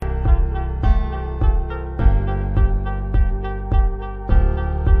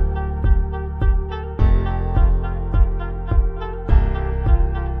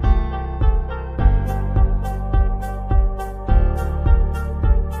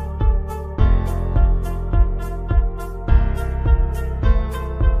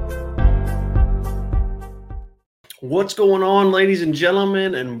What's going on, ladies and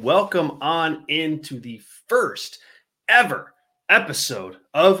gentlemen, and welcome on into the first ever episode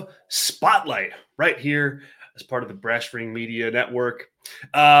of Spotlight right here as part of the Brass Ring Media Network.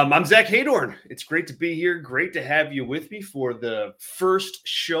 I'm Zach Haydorn. It's great to be here. Great to have you with me for the first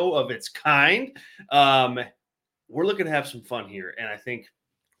show of its kind. We're looking to have some fun here, and I think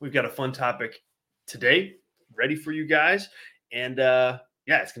we've got a fun topic today ready for you guys. And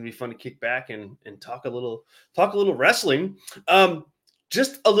it's gonna be fun to kick back and talk a little wrestling.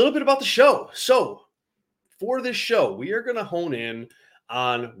 Just a little bit about the show. So for this show, we are gonna hone in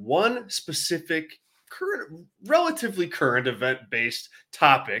on one specific relatively current event-based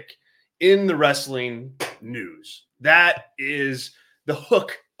topic in the wrestling news. That is the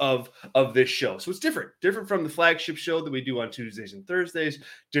hook of this show. So it's different from the flagship show that we do on Tuesdays and Thursdays,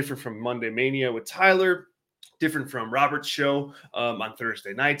 different from Monday Mania with Tyler, different from Robert's show on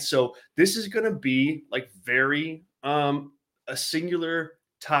Thursday nights. So this is going to be like very a singular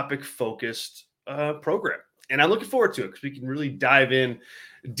topic focused program. And I'm looking forward to it because we can really dive in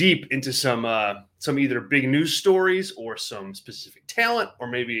deep into some either big news stories or some specific talent or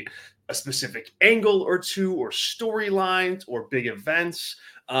maybe a specific angle or two or storylines or big events.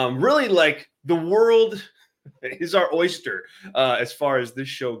 Really, like, the world is our oyster as far as this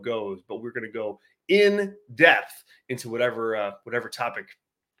show goes, but we're going to go in depth into whatever topic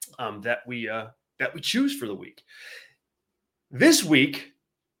that we choose for the week. This week,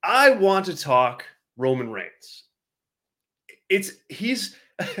 I want to talk Roman Reigns. He's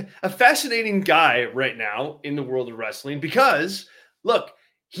a fascinating guy right now in the world of wrestling because, look,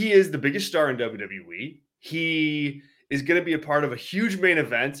 he is the biggest star in WWE. He is going to be a part of a huge main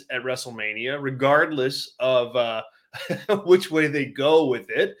event at WrestleMania, regardless of which way they go with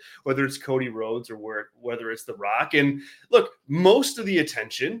it, whether it's Cody Rhodes or whether it's The Rock. And look, most of the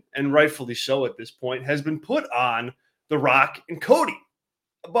attention, and rightfully so at this point, has been put on The Rock and Cody.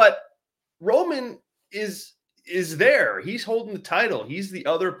 But Roman is there. He's holding the title. He's the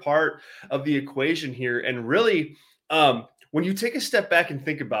other part of the equation here. And really, when you take a step back and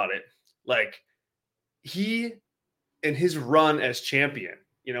think about it, like, he and his run as champion,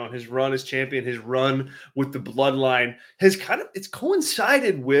 his run with the bloodline it's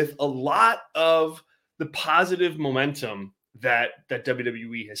coincided with a lot of the positive momentum that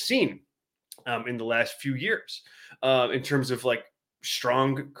WWE has seen in the last few years in terms of like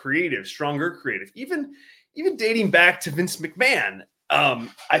stronger creative, even dating back to Vince McMahon.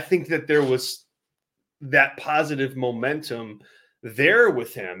 I think that there was that positive momentum there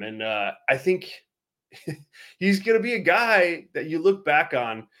with him. And I think he's going to be a guy that you look back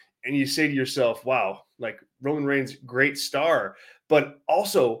on and you say to yourself, wow, like, Roman Reigns, great star, but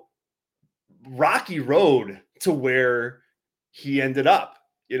also rocky road to where he ended up.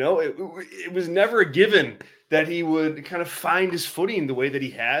 It was never a given that he would kind of find his footing the way that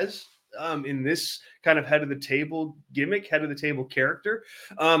he has in this kind of head of the table gimmick, head of the table character.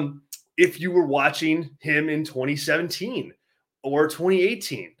 If you were watching him in 2017 or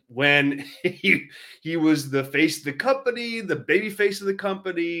 2018, when he was the face of the company, the baby face of the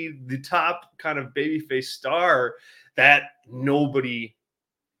company, the top kind of baby face star that nobody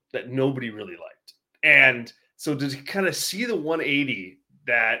really liked. And so to kind of see the 180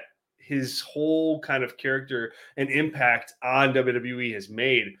 that his whole kind of character and impact on WWE has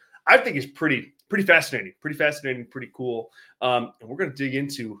made, I think is pretty fascinating, pretty cool. And we're going to dig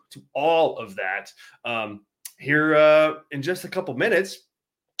into all of that here in just a couple minutes.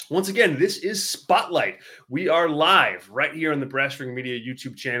 Once again, this is Spotlight. We are live right here on the Brass Ring Media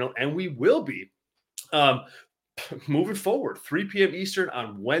YouTube channel, and we will be moving forward, 3 p.m. Eastern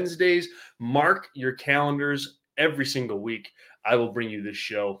on Wednesdays. Mark your calendars. Every single week, I will bring you this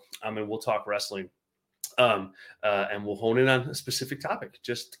show, and we'll talk wrestling. And we'll hone in on a specific topic,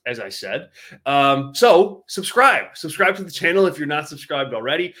 just as I said. So subscribe to the channel if you're not subscribed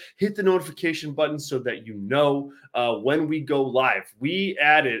already. Hit the notification button so that you know when we go live. We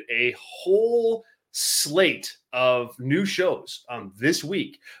added a whole slate of new shows this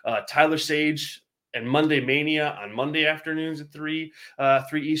week. Tyler Sage and Monday Mania on Monday afternoons at 3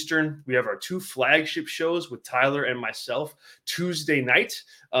 Eastern. We have our 2 flagship shows with Tyler and myself Tuesday night,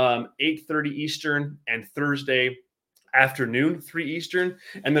 8:30 Eastern, and Thursday afternoon, 3 Eastern.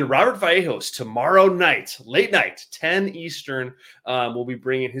 And then Robert Vallejos tomorrow night, late night, 10 Eastern, will be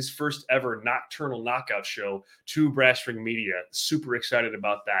bringing his first ever Nocturnal Knockout show to Brass Ring Media. Super excited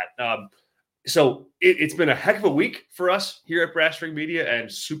about that. So it's been a heck of a week for us here at Brass Ring Media,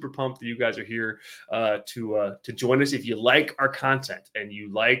 and super pumped that you guys are here to join us. If you like our content and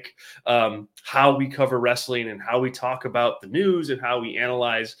you like how we cover wrestling and how we talk about the news and how we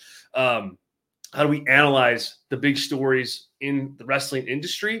analyze how do we analyze the big stories in the wrestling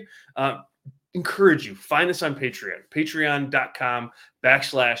industry? Encourage you, find us on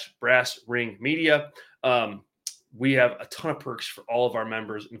patreon.com/brassringmedia. We have a ton of perks for all of our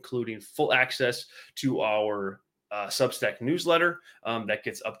members, including full access to our Substack newsletter that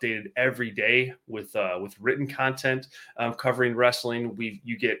gets updated every day with written content covering wrestling.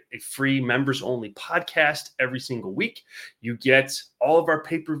 You get a free members only podcast every single week. You get all of our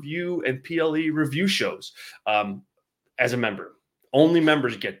pay-per-view and PLE review shows as a member. Only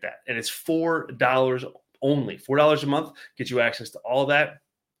members get that, and it's $4 only. $4 a month gets you access to all that.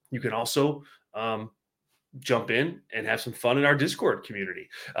 You can also jump in and have some fun in our Discord community.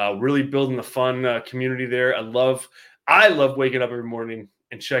 Really building a fun community there. I love waking up every morning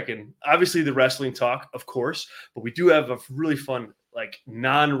and checking, obviously, the wrestling talk, of course, but we do have a really fun, like,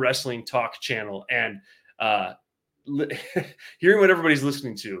 non-wrestling talk channel. And hearing what everybody's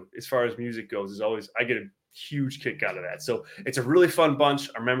listening to as far as music goes is always, I get a huge kick out of that. So it's a really fun bunch.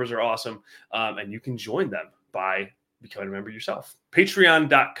 Our members are awesome. And you can join them by becoming a member yourself.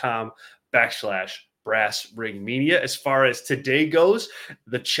 Patreon.com/Brass Ring Media. As far as today goes,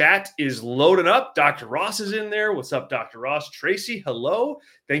 the chat is loading up. Dr. Ross is in there. What's up, Dr. Ross? Tracy, hello.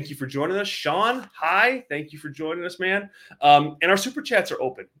 Thank you for joining us. Sean, hi. Thank you for joining us, man. And our super chats are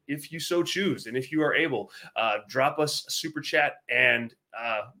open if you so choose. And if you are able, drop us a super chat, and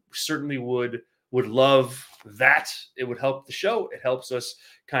certainly would love that. It would help the show. It helps us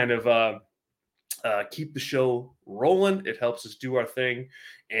kind of keep the show rolling. It helps us do our thing.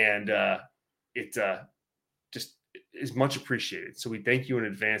 And it just is much appreciated. So we thank you in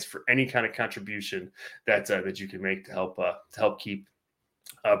advance for any kind of contribution that you can make to help keep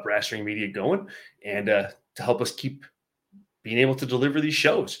Brass Ring Media going, and to help us keep being able to deliver these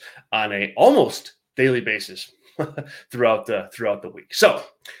shows on a almost daily basis throughout the week. So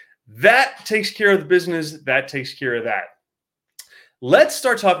that takes care of the business. That takes care of that. Let's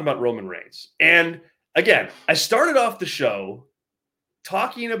start talking about Roman Reigns. And again, I started off the show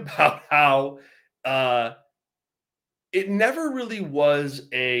talking about how it never really was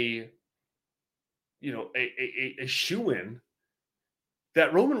a shoo-in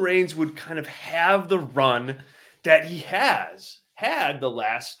that Roman Reigns would kind of have the run that he has had the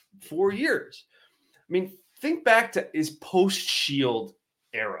last 4 years. I mean, think back to his post-Shield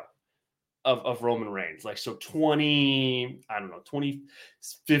era of Roman Reigns. Like, so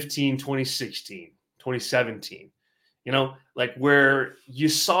 2015, 2016, 2017, like where you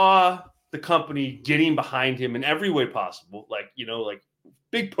saw the company getting behind him in every way possible. Like, like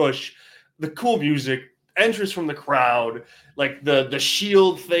big push, the cool music, entrance from the crowd, like the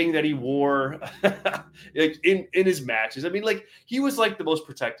Shield thing that he wore in his matches. I mean, like, he was like the most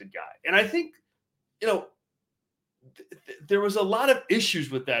protected guy. And I think, there was a lot of issues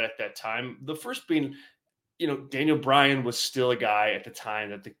with that at that time. The first being, Daniel Bryan was still a guy at the time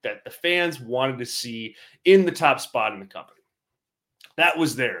that the fans wanted to see in the top spot in the company. That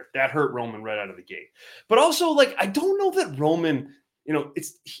was there. That hurt Roman right out of the gate. But also, like, I don't know that Roman,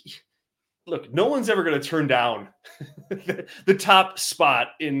 look, no one's ever going to turn down the top spot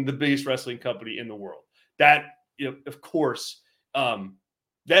in the biggest wrestling company in the world. That, of course,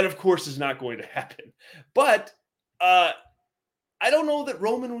 is not going to happen. But I don't know that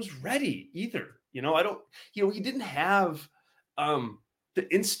Roman was ready either. He didn't have the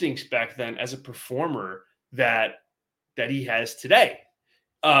instincts back then as a performer that he has today.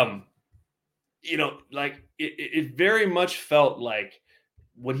 Like it very much felt like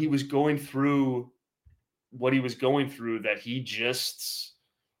what he was going through, that he just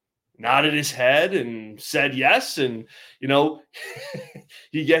nodded his head and said yes. And,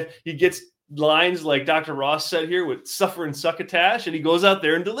 he gets lines like Dr. Ross said here with "suffer and succotash," and he goes out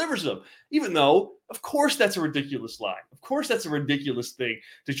there and delivers them, even though, of course, that's a ridiculous line. Of course, that's a ridiculous thing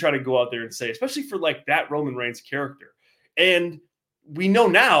to try to go out there and say, especially for like that Roman Reigns character. And we know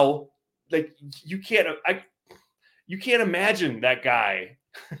now, like, you can't imagine that guy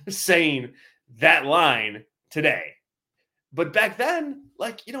saying that line today. But back then,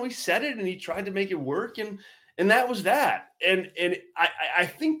 like, he said it and he tried to make it work, and that was that. And I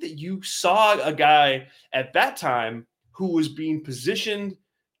think that you saw a guy at that time who was being positioned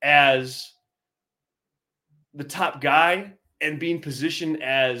as the top guy and being positioned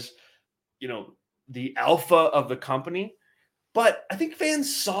as, the alpha of the company. But I think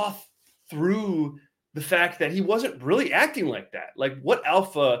fans saw through the fact that he wasn't really acting like that. Like, what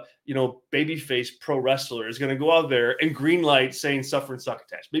alpha, babyface pro wrestler is going to go out there and green light saying "suffer and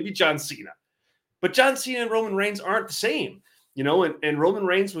succotash"? Maybe John Cena. But John Cena and Roman Reigns aren't the same, and Roman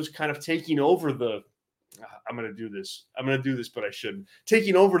Reigns was kind of taking over the I'm going to do this. I'm going to do this, but I shouldn't.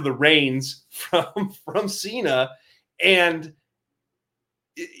 Taking over the reins from Cena. And,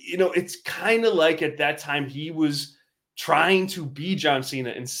 it's kind of like at that time he was trying to be John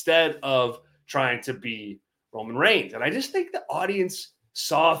Cena instead of trying to be Roman Reigns. And I just think the audience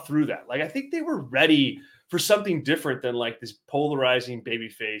saw through that. Like, I think they were ready for something different than like this polarizing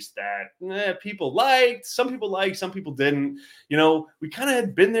babyface that people liked, some people didn't. We kind of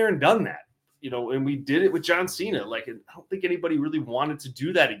had been there and done that, and we did it with John Cena. Like, I don't think anybody really wanted to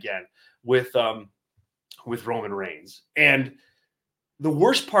do that again with Roman Reigns. And the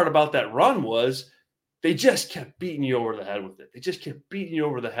worst part about that run was they just kept beating you over the head with it. They just kept beating you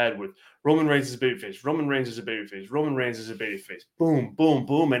over the head with Roman Reigns is a babyface. Roman Reigns is a babyface. Roman Reigns is a babyface. Boom, boom,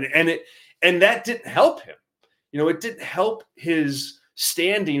 boom. And that didn't help him. It didn't help his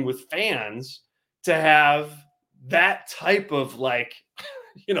standing with fans to have that type of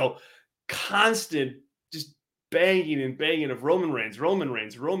constant just banging and banging of Roman Reigns,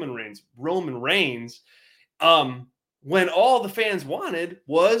 when all the fans wanted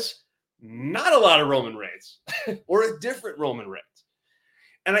was not a lot of Roman Reigns or a different Roman Reigns.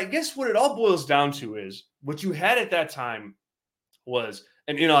 And I guess what it all boils down to is what you had at that time was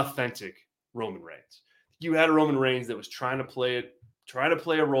an inauthentic Roman Reigns. You had a Roman Reigns that was trying to play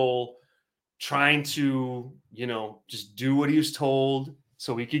a role, trying to, just do what he was told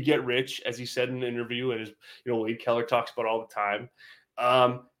so he could get rich, as he said in an interview, and as Wade Keller talks about all the time.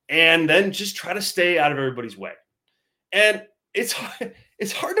 And then just try to stay out of everybody's way. And it's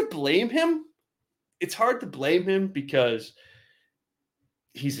hard to blame him. It's hard to blame him because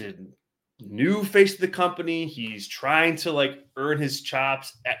he's a new face of the company. He's trying to earn his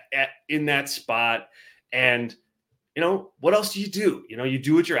chops in that spot. And, what else do? You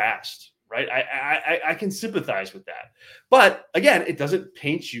do what you're asked, right? I can sympathize with that. But again, it doesn't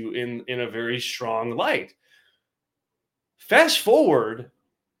paint you in a very strong light. Fast forward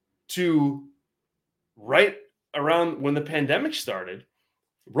to right around when the pandemic started,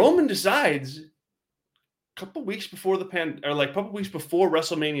 Roman decides a couple weeks before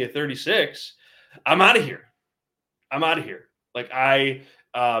WrestleMania 36, I'm out of here.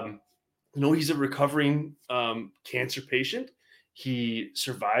 He's a recovering cancer patient. He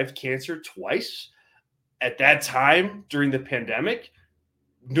survived cancer twice. At that time, during the pandemic,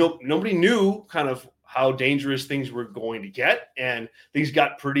 nobody knew kind of how dangerous things were going to get, and things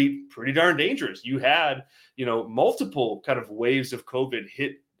got pretty darn dangerous. You had, multiple kind of waves of COVID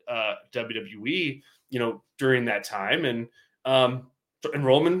hit WWE, during that time, and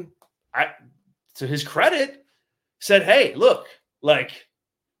Roman, to his credit, said, "Hey, look,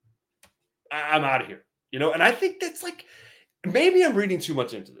 I'm out of here," and I think that's maybe I'm reading too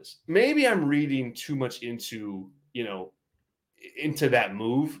much into this. Maybe I'm reading too much into that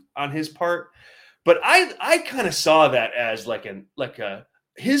move on his part. But I kind of saw that as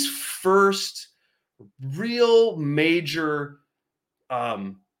his first real major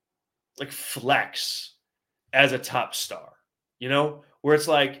flex as a top star, where it's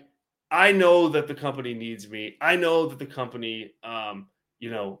I know that the company needs me. I know that the company, I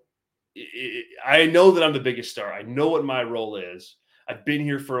know that I'm the biggest star. I know what my role is. I've been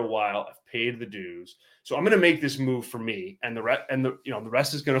here for a while. I've paid the dues. So I'm going to make this move for me, and the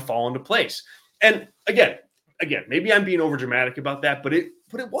rest is going to fall into place. And again, maybe I'm being overdramatic about that, but it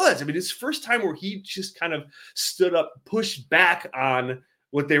was. I mean, it's the first time where he just kind of stood up, pushed back on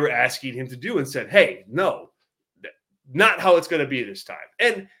what they were asking him to do, and said, "Hey, no, not how it's going to be this time."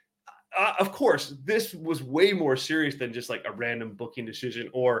 And of course, this was way more serious than just a random booking decision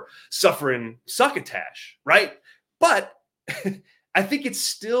or suffering succotash, right? But I think it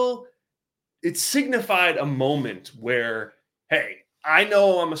signified a moment where, hey, I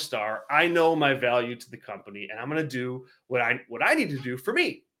know I'm a star. I know my value to the company, and I'm going to do what I need to do for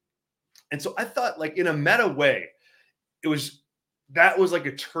me. And so I thought, in a meta way, that was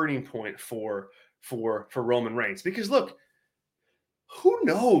a turning point for Roman Reigns, because look, who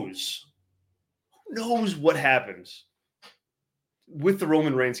knows what happens with the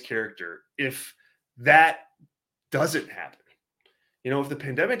Roman Reigns character if that doesn't happen. If the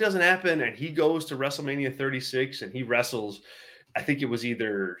pandemic doesn't happen and he goes to WrestleMania 36 and he wrestles, I think it was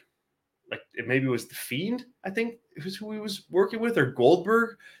either maybe it was The Fiend, I think it was who he was working with, or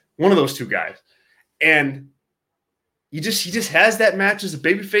Goldberg, one of those two guys. And he just has that match as a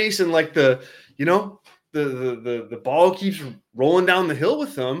babyface, and the ball keeps rolling down the hill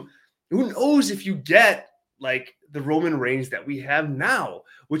with him. Who knows if you get the Roman Reigns that we have now,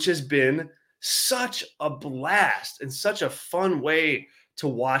 which has been such a blast and such a fun way to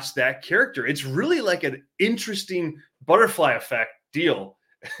watch that character. It's really an interesting butterfly effect deal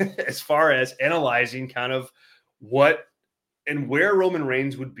as far as analyzing kind of what and where Roman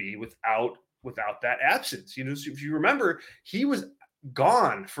Reigns would be without that absence. You know, so if you remember, he was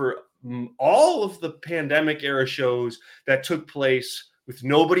gone for all of the pandemic era shows that took place with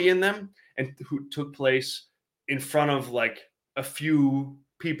nobody in them and who took place in front of like a few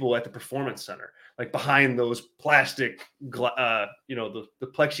people at the performance center, like behind those plastic, the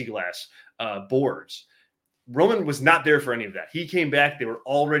plexiglass boards. Roman was not there for any of that. He came back. They were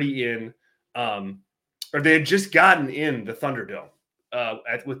already in, or they had just gotten in the Thunderdome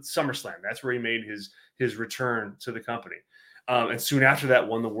with SummerSlam. That's where he made his return to the company. And soon after that,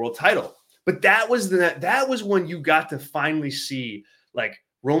 won the world title. But that was when you got to finally see like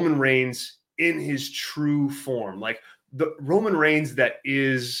Roman Reigns in his true form, like the Roman Reigns that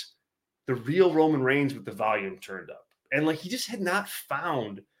is the real Roman Reigns with the volume turned up. And like he just had not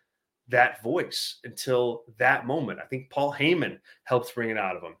found that voice until that moment. I think Paul Heyman helped bring it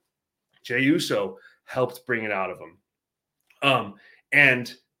out of him. Jey Uso helped bring it out of him.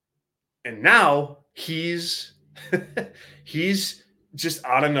 And now he's he's just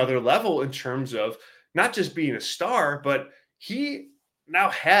on another level in terms of not just being a star, but he now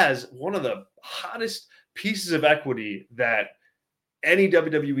has one of the hottest pieces of equity that any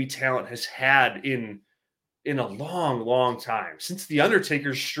WWE talent has had in a long, long time. Since the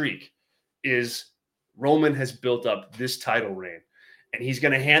Undertaker's streak is Roman has built up this title reign, and he's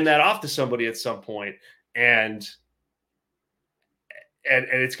going to hand that off to somebody at some point, and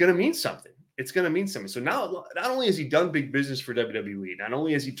it's going to mean something. It's going to mean something. So now, not only has he done big business for WWE, not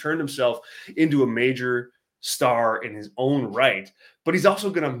only has he turned himself into a major star in his own right, but he's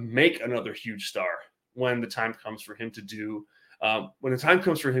also going to make another huge star when the time comes for him to do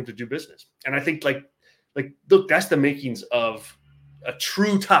business. And I think like look, that's the makings of a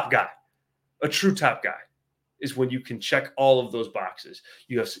true top guy. A true top guy is when you can check all of those boxes.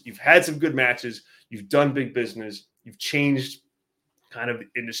 You've had some good matches, you've done big business, you've changed kind of the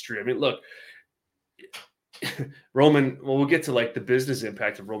industry. I mean, look, Roman, well, we'll get to like the business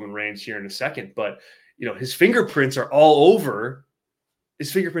impact of Roman Reigns here in a second, but you know, his fingerprints are all over,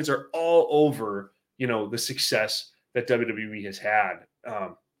 you know, the success that WWE has had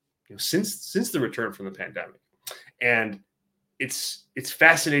since the return from the pandemic. And it's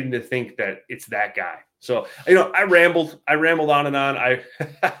fascinating to think that it's that guy. So, you know, I rambled on and on.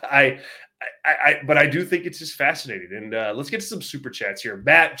 But I do think it's just fascinating. And let's get to some super chats here.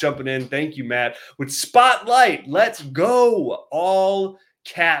 Matt jumping in. Thank you, Matt. With Spotlight, let's go. All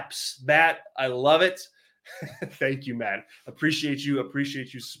caps. Matt, I love it. Thank you, Matt. Appreciate you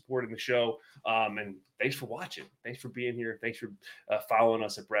supporting the show. And thanks for watching. Thanks for being here. Thanks for following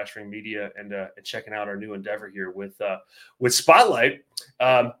us at Brass Ring Media and checking out our new endeavor here with Spotlight.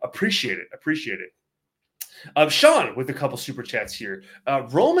 Appreciate it. Sean with a couple super chats here.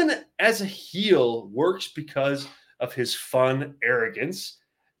 Roman as a heel works because of his fun arrogance.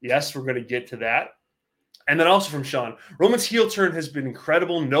 Yes, we're going to get to that. And then also from Sean, Roman's heel turn has been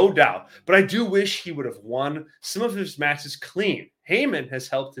incredible, no doubt, but I do wish he would have won some of his matches clean. Heyman has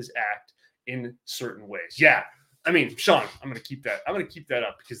helped his act in certain ways. Yeah. I mean, Sean, I'm going to keep that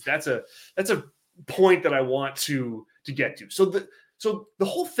up because that's a point that I want to get to. So the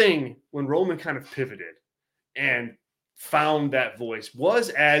whole thing when Roman kind of pivoted and found that voice was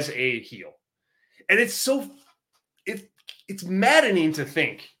as a heel. And it's maddening to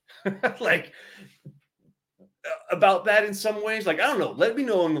think like about that in some ways. Like, I don't know, let me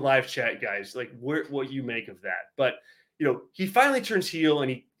know in the live chat, guys, like what you make of that. But you know, he finally turns heel and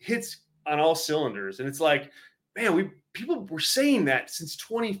he hits on all cylinders. And it's like, man, people were saying that since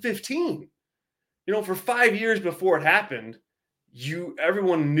 2015. You know, for 5 years before it happened,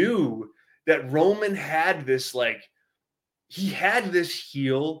 everyone knew that Roman had this, like, he had this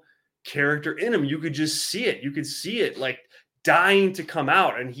heel character in him. You could just see it. You could see it like dying to come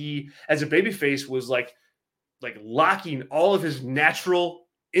out. And he, as a babyface, was like locking all of his natural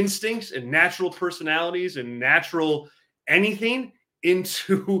instincts and natural personalities and natural anything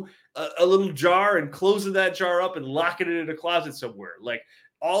into a little jar and closing that jar up and locking it in a closet somewhere. Like,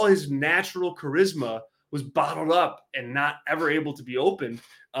 all his natural charisma was bottled up and not ever able to be opened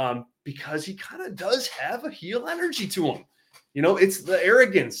because he kind of does have a heel energy to him. You know, it's the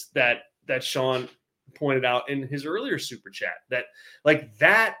arrogance that Sean pointed out in his earlier super chat, that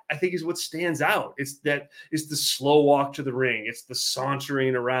I think is what stands out. It's the slow walk to the ring. It's the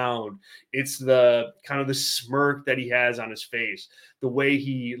sauntering around. It's the kind of the smirk that he has on his face, the way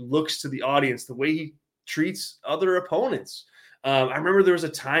he looks to the audience, the way he treats other opponents. I remember there was a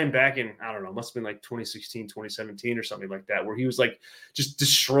time back in, I don't know, must have been like 2016, 2017 or something like that, where he was like just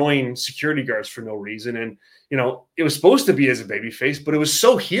destroying security guards for no reason. And, it was supposed to be as a baby face, but it was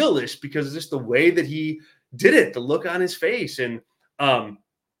so heelish because of just the way that he did it, the look on his face. And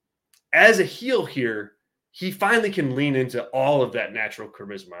as a heel here, he finally can lean into all of that natural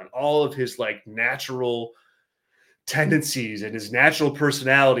charisma and all of his like natural tendencies and his natural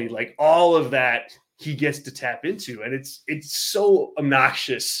personality, like all of that he gets to tap into. And it's so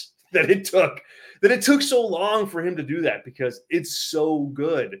obnoxious that it took so long for him to do that, because it's so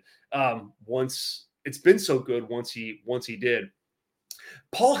good. Once it's been so good once he did.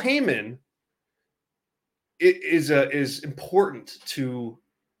 Paul Heyman is important to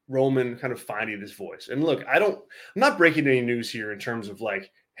Roman kind of finding this voice. And look, I'm not breaking any news here in terms of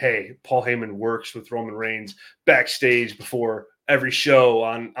like, hey, Paul Heyman works with Roman Reigns backstage before every show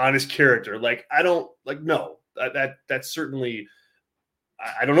on his character. Like, I don't like, no, that's certainly,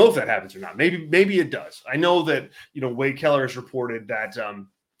 I don't know if that happens or not. Maybe it does. I know that, Wade Keller has reported that,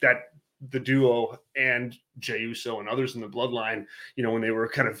 that the duo and Jey Uso and others in the bloodline, when they were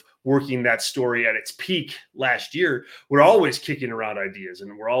kind of working that story at its peak last year, we're always kicking around ideas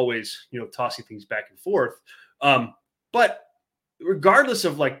and we're always, tossing things back and forth. But regardless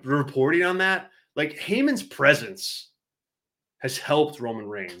of like the reporting on that, like Heyman's presence has helped Roman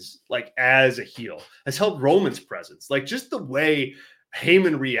Reigns, like as a heel, has helped Roman's presence, like just the way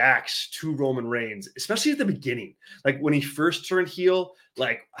Heyman reacts to Roman Reigns, especially at the beginning, like when he first turned heel,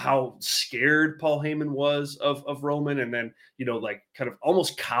 like how scared Paul Heyman was of Roman, and then like kind of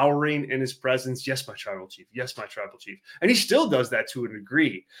almost cowering in his presence. Yes, my tribal chief. Yes, my tribal chief. And he still does that to a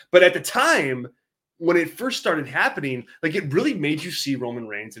degree. But at the time when it first started happening, like it really made you see Roman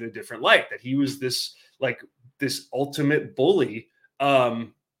Reigns in a different light. That he was this ultimate bully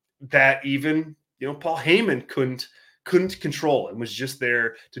that even Paul Heyman couldn't control and was just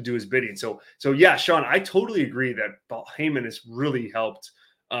there to do his bidding. So yeah, Sean, I totally agree that Paul Heyman has really helped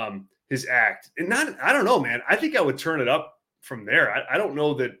his act. And I don't know, man. I think I would turn it up from there. I don't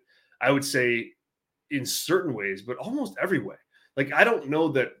know that I would say in certain ways, but almost every way. Like, I don't know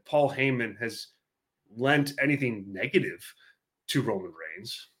that Paul Heyman has lent anything negative to Roman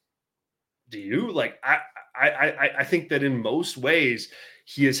Reigns. Do you? Like, I think that in most ways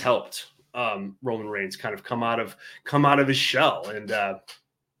he has helped Roman Reigns kind of come out of his shell. And,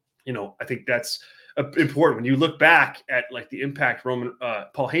 I think that's important when you look back at like the impact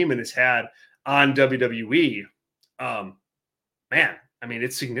Paul Heyman has had on WWE. Man, I mean,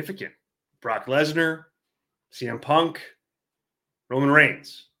 it's significant. Brock Lesnar, CM Punk, Roman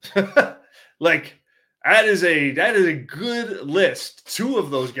Reigns. Like, that is a good list. Two of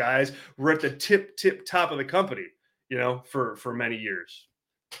those guys were at the tip top of the company, for many years.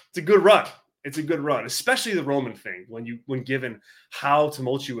 It's a good run. It's a good run, especially the Roman thing when given how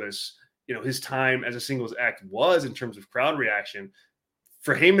tumultuous, his time as a singles act was in terms of crowd reaction.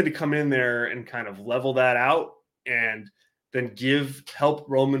 For Heyman to come in there and kind of level that out and then help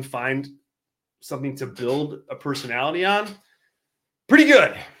Roman find something to build a personality on. Pretty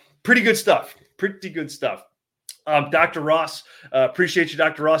good stuff. Pretty good stuff. Dr. Ross, appreciate you,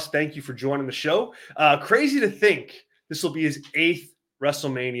 Dr. Ross. Thank you for joining the show. Crazy to think this will be his 8th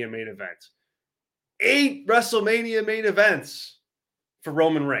WrestleMania main event. 8 WrestleMania main events for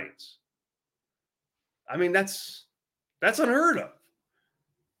Roman Reigns. I mean, that's unheard of.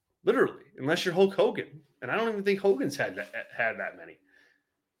 Literally, unless you're Hulk Hogan. And I don't even think Hogan's had that many.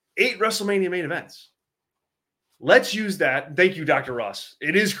 8 WrestleMania main events. Let's use that. Thank you, Dr. Ross.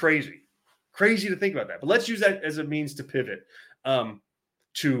 It is crazy to think about that. But let's use that as a means to pivot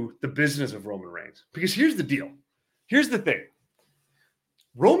to the business of Roman Reigns. Because here's the deal. Here's the thing.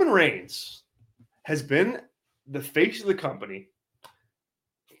 Roman Reigns has been the face of the company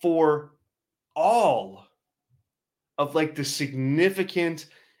for all of like the significant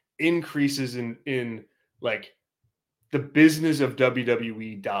increases in like the business of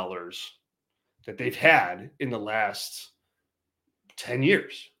WWE dollars that they've had in the last 10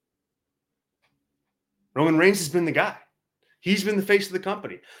 years. Roman Reigns has been the guy. He's been the face of the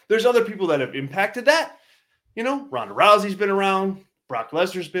company. There's other people that have impacted that. Ronda Rousey's been around. Brock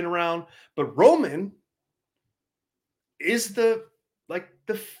Lesnar's been around. But Roman is the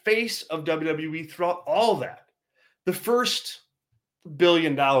face of WWE throughout all that. The first $1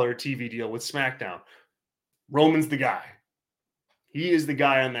 billion TV deal with SmackDown. Roman's the guy. He is the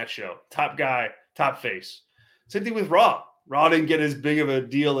guy on that show. Top guy, top face. Same thing with Raw. Raw didn't get as big of a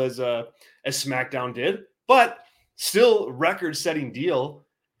deal as SmackDown did, but still record-setting deal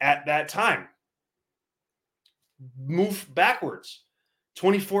at that time. Move backwards.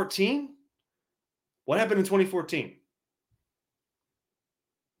 2014. What happened in 2014?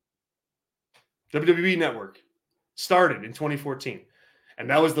 WWE Network started in 2014. And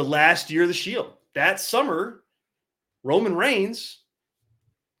that was the last year of the Shield. That summer, Roman Reigns,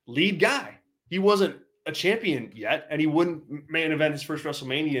 lead guy. He wasn't a champion yet, and he wouldn't main event his first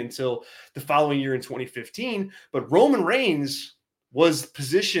WrestleMania until the following year in 2015. But Roman Reigns was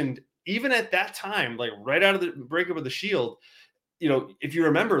positioned, even at that time, like right out of the breakup of the Shield. You know, if you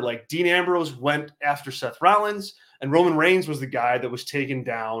remember, like Dean Ambrose went after Seth Rollins, and Roman Reigns was the guy that was taking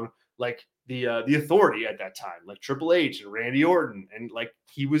down like the authority at that time, like Triple H and Randy Orton, and like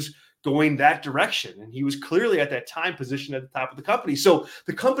he was going that direction, and he was clearly at that time positioned at the top of the company. So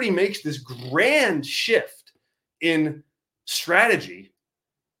the company makes this grand shift in strategy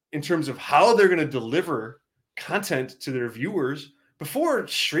in terms of how they're going to deliver content to their viewers before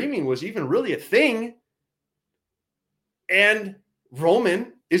streaming was even really a thing. And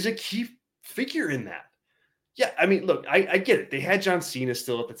Roman is a key figure in that. Yeah, I mean, look, I get it. They had John Cena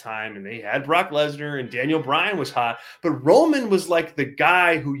still at the time, and they had Brock Lesnar, and Daniel Bryan was hot. But Roman was like the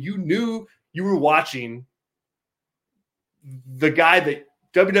guy who you knew you were watching, the guy that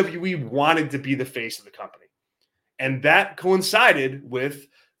WWE wanted to be the face of the company. And that coincided with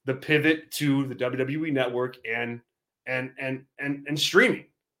the pivot to the WWE Network and streaming.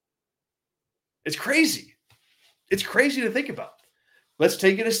 It's crazy. It's crazy to think about. Let's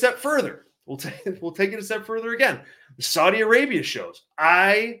take it a step further. We'll take it a step further again. The Saudi Arabia shows.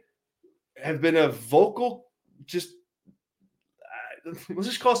 I have been a vocal, let's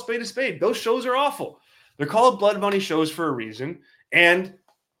just call spade a spade. Those shows are awful. They're called blood money shows for a reason, and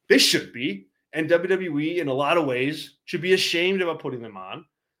they should be. And WWE, in a lot of ways, should be ashamed about putting them on.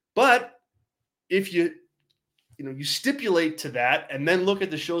 But if you stipulate to that and then look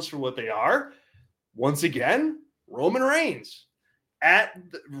at the shows for what they are, once again, Roman Reigns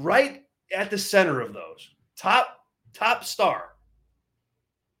right at the center of those. Top star.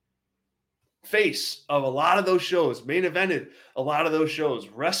 Face of a lot of those shows, main evented a lot of those shows,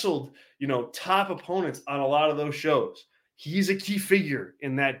 wrestled, top opponents on a lot of those shows. He's a key figure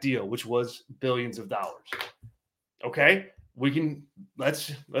in that deal, which was billions of dollars. Okay,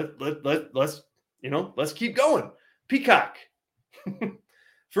 let's keep going. Peacock, the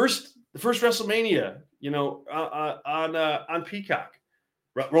first WrestleMania, on Peacock,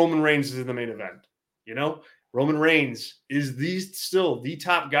 Roman Reigns is in the main event. Roman Reigns is still the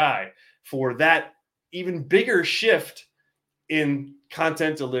top guy for that even bigger shift in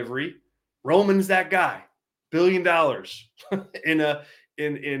content delivery. Roman's that guy. $1 billion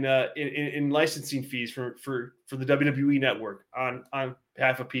in licensing fees for the WWE Network on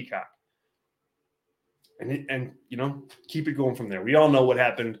behalf of Peacock. And keep it going from there. We all know what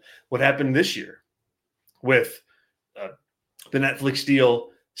happened this year with the Netflix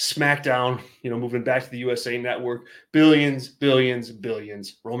deal, SmackDown, moving back to the USA Network, billions.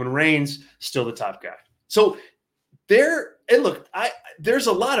 Roman Reigns still the top guy. So there's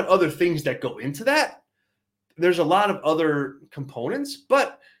a lot of other things that go into that. There's a lot of other components,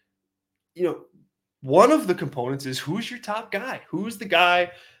 but one of the components is who's your top guy? Who's the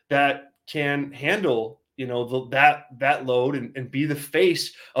guy that can handle that load and be the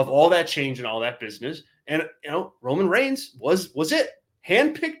face of all that change and all that business? And Roman Reigns was it.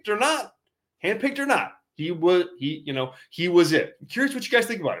 Handpicked or not, he was it. I'm curious what you guys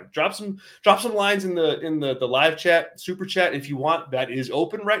think about it. Drop some lines in the live chat, super chat if you want. That is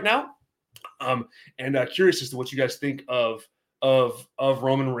open right now. And curious as to what you guys think of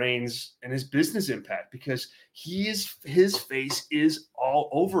Roman Reigns and his business impact, because his face is all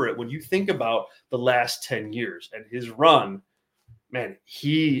over it. When you think about the last 10 years and his run, man,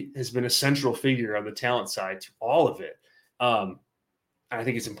 he has been a central figure on the talent side to all of it. I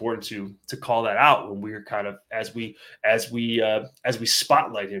think it's important to call that out when we're kind of as we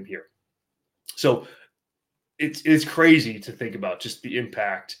spotlight him here. So it's crazy to think about just the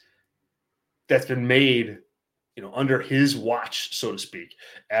impact that's been made, under his watch, so to speak,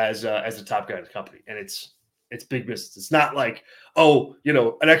 as the top guy in the company. And it's big business. It's not like,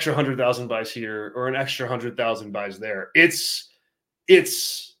 an extra 100,000 buys here or an extra 100,000 buys there. It's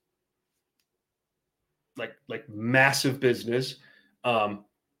like massive business. And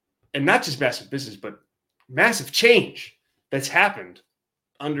not just massive business, but massive change that's happened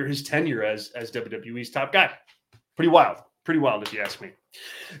under his tenure as WWE's top guy. Pretty wild if you ask me.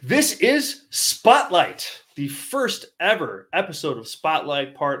 This is Spotlight, the first ever episode of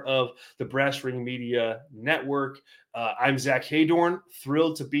Spotlight, part of the Brass Ring Media Network. I'm Zach Haydorn,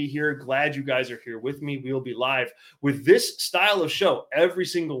 thrilled to be here. Glad you guys are here with me. We will be live with this style of show every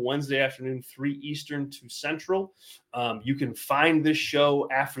single Wednesday afternoon, 3 Eastern, 2 Central. You can find this show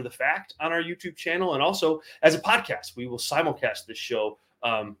after the fact on our YouTube channel and also as a podcast. We will simulcast this show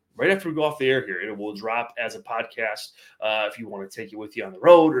right after we go off the air here. It will drop as a podcast if you want to take it with you on the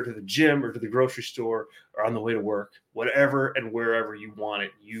road or to the gym or to the grocery store or on the way to work, whatever and wherever you want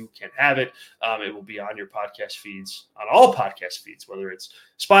it, you can have it. It will be on your podcast feeds, on all podcast feeds, whether it's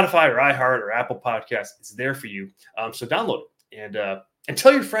Spotify or iHeart or Apple Podcasts. It's there for you. So download it and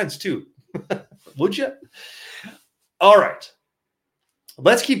tell your friends too. Would you? All right.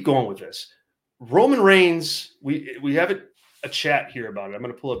 Let's keep going with this. Roman Reigns, we have a chat here about it. I'm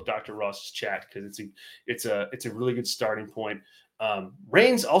going to pull up Dr. Ross's chat because it's a really good starting point.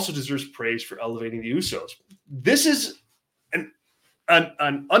 Reigns also deserves praise for elevating the Usos. This is an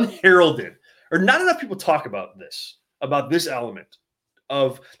unheralded, or not enough people talk about this element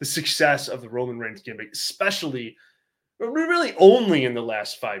of the success of the Roman Reigns gimmick, especially, really only in the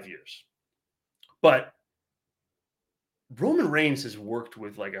last 5 years. But Roman Reigns has worked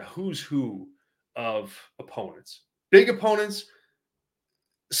with like a who's who of opponents. Big opponents,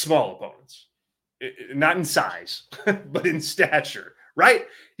 small opponents. Not in size, but in stature, right?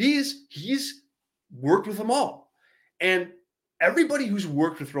 He's worked with them all. And everybody who's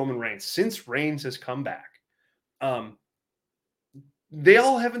worked with Roman Reigns since Reigns has come back, they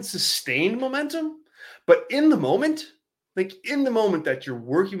all haven't sustained momentum, but in the moment that you're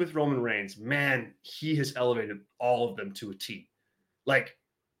working with Roman Reigns, man, he has elevated all of them to a T. Like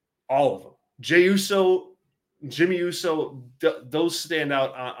all of them. Jey Uso, Jimmy Uso, those stand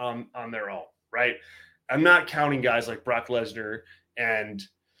out on their own, right? I'm not counting guys like Brock Lesnar and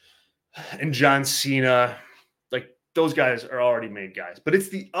John Cena. Like those guys are already made guys. But it's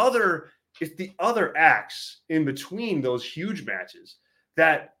the other acts in between those huge matches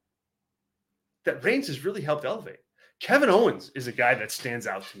that Reigns has really helped elevate. Kevin Owens is a guy that stands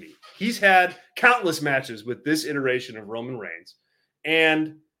out to me. He's had countless matches with this iteration of Roman Reigns.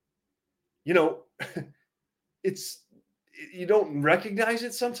 And, you know, you don't recognize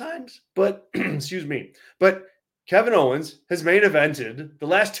it sometimes, but excuse me. But Kevin Owens has main evented the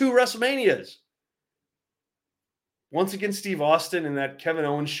last 2 WrestleManias. Once against Steve Austin in that Kevin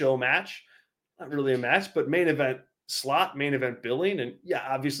Owens show match. Not really a match, but main event slot, main event billing. And yeah,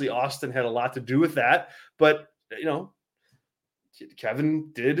 obviously Austin had a lot to do with that. But you know,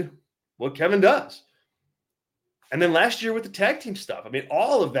 Kevin did what Kevin does. And then last year with the tag team stuff, I mean,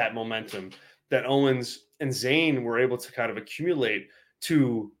 all of that momentum that Owens and Zayn were able to kind of accumulate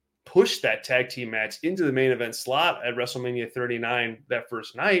to push that tag team match into the main event slot at WrestleMania 39 that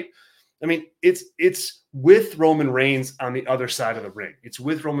first night. I mean, it's with Roman Reigns on the other side of the ring. It's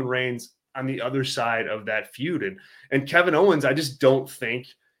with Roman Reigns on the other side of that feud. And Kevin Owens, I don't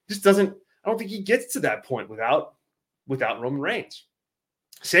think he gets to that point without Roman Reigns.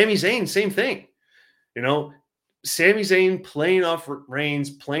 Sami Zayn, same thing. You know, Sami Zayn playing off Reigns,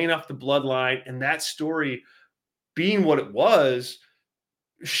 playing off the bloodline, and that story being what it was,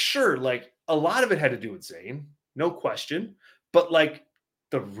 sure, like a lot of it had to do with Zayn, no question. But like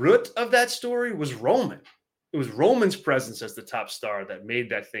the root of that story was Roman. It was Roman's presence as the top star that made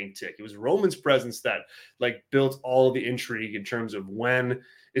that thing tick. It was Roman's presence that like built all of the intrigue in terms of when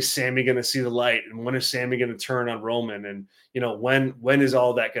is Sami going to see the light and when is Sami going to turn on Roman, and you know when is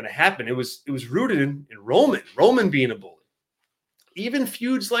all that going to happen? It was rooted in Roman being a bully. Even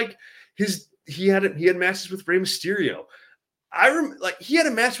feuds like he had matches with Rey Mysterio. He had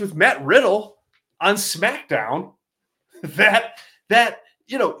a match with Matt Riddle on SmackDown that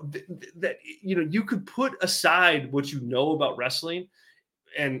you could put aside what you know about wrestling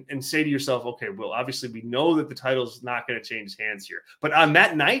and say to yourself, okay, well, obviously we know that the title is not going to change hands here. But on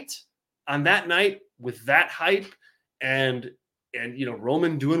that night with that hype and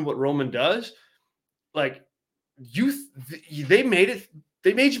Roman doing what Roman does, like they made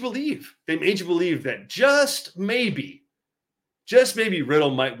you believe that just maybe Riddle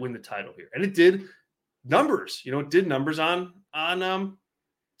might win the title here. And it did numbers, it did numbers on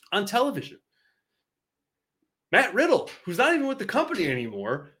television. Matt Riddle, who's not even with the company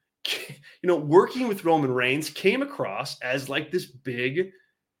anymore, working with Roman Reigns, came across as like this big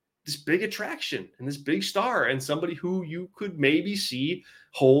attraction and this big star and somebody who you could maybe see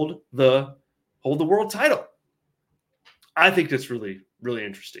hold the world title. I think that's really, really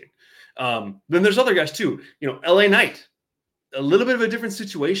interesting. Then there's other guys too. LA Knight, a little bit of a different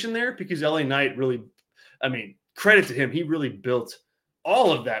situation there because LA Knight really, I mean, credit to him. He really built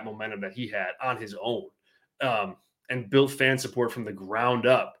all of that momentum that he had on his own. And built fan support from the ground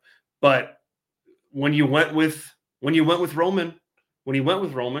up. But when you went with Roman,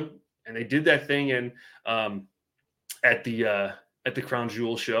 and they did that thing at the Crown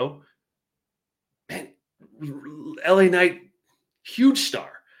Jewel show, man, LA Knight, huge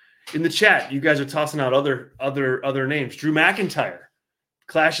star. In the chat, you guys are tossing out other names. Drew McIntyre,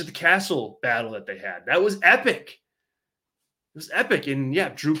 Clash at the Castle battle that they had. That was epic. It was epic. And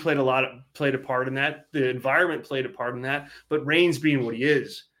yeah, Drew played a part in that. The environment played a part in that. But Reigns, being what he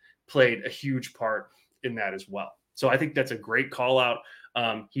is, played a huge part in that as well. So I think that's a great call out.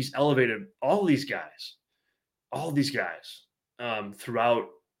 He's elevated all these guys throughout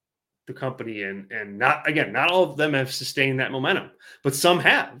the company, and not all of them have sustained that momentum, but some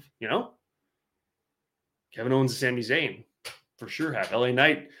have. Kevin Owens and Sami Zayn for sure have. LA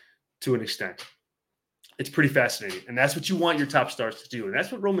Knight to an extent. It's pretty fascinating, and that's what you want your top stars to do, and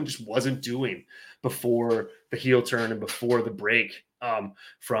that's what Roman just wasn't doing before the heel turn and before the break from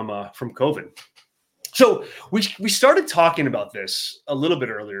COVID. So we started talking about this a little bit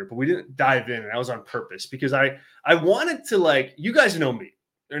earlier, but we didn't dive in, and that was on purpose because I wanted to, you guys know me,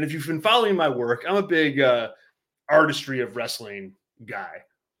 and if you've been following my work, I'm a big artistry of wrestling guy.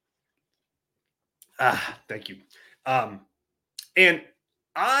 Thank you. And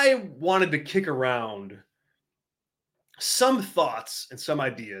I wanted to kick around some thoughts and some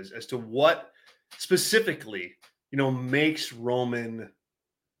ideas as to what specifically, makes Roman,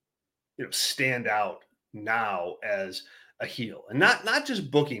 stand out now as a heel, and not just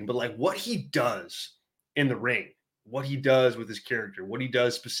booking, but what he does in the ring, what he does with his character, what he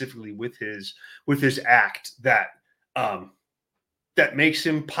does specifically with his act that makes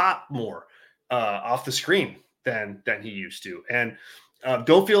him pop more off the screen than he used to. And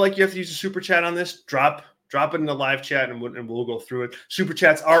don't feel like you have to use a super chat on this. Drop it in the live chat and we'll go through it. Super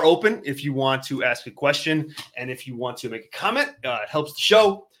chats are open if you want to ask a question and if you want to make a comment. It helps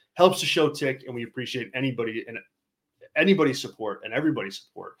the show tick, and we appreciate anybody's support and everybody's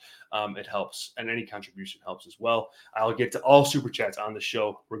support. It helps, and any contribution helps as well. I'll get to all super chats on the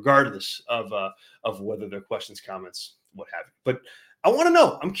show, regardless of whether they're questions, comments, what have you. But I want to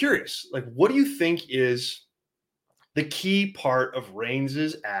know, I'm curious, what do you think is the key part of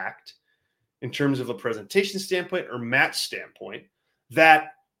Reigns' act in terms of a presentation standpoint or match standpoint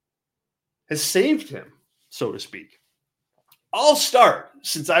that has saved him, so to speak? I'll start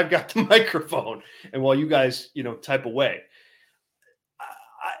since I've got the microphone, and while you guys, type away.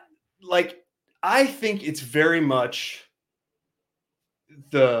 I think it's very much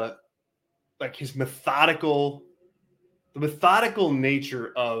the methodical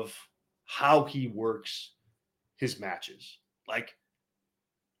nature of how he works his matches.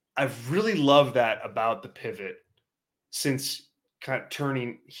 I've really loved that about the pivot since kind of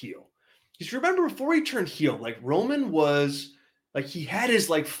turning heel. Because remember, before he turned heel, Roman was he had his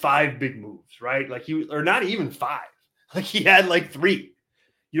 5 big moves, right? Or not even 5. He had 3.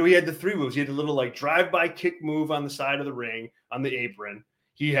 He had the 3 moves. He had the little drive-by kick move on the side of the ring on the apron.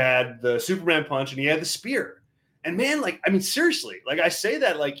 He had the Superman punch, and he had the spear. And man, seriously, I say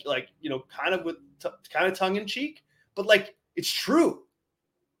that kind of with kind of tongue in cheek, but it's true.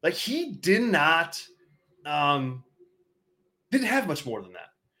 He did not didn't have much more than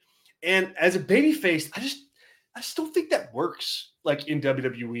that. And as a babyface, I just don't think that works in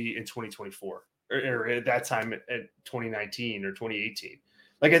WWE in 2024 or at that time at 2019 or 2018.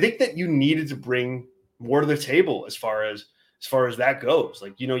 I think that you needed to bring more to the table as far as that goes.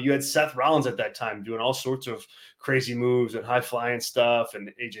 You had Seth Rollins at that time doing all sorts of crazy moves and high flying stuff,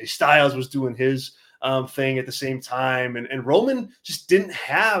 and AJ Styles was doing his thing at the same time, and Roman just didn't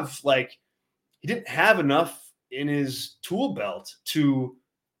have he didn't have enough in his tool belt to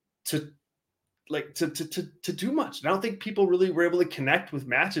do much. And I don't think people really were able to connect with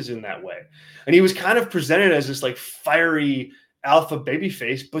matches in that way. And he was kind of presented as this fiery alpha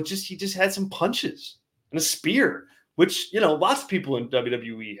babyface, but he just had some punches and a spear, which lots of people in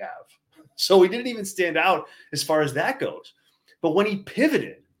WWE have. So he didn't even stand out as far as that goes. But when he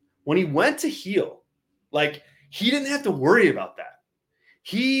pivoted, when he went to heel, he didn't have to worry about that.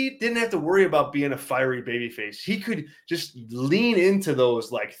 He didn't have to worry about being a fiery babyface. He could just lean into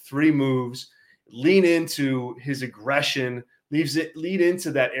those 3 moves, lean into his aggression, lead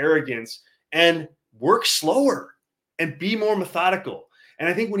into that arrogance, and work slower and be more methodical. And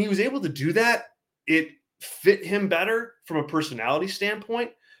I think when he was able to do that, it fit him better from a personality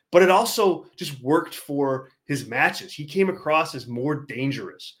standpoint, but it also just worked for his matches. He came across as more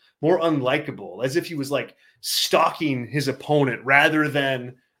dangerous, more unlikable, as if he was stalking his opponent rather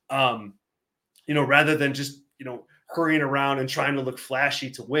than just, hurrying around and trying to look flashy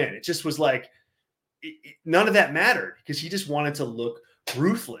to win. It just was none of that mattered because he just wanted to look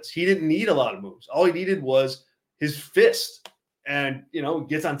ruthless. He didn't need a lot of moves. All he needed was his fist, and,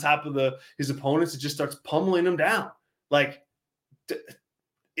 gets on top of his opponents and just starts pummeling them down.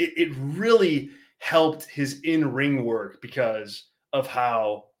 It really helped his in-ring work because of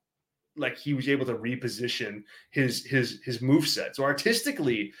how like he was able to reposition his moveset. So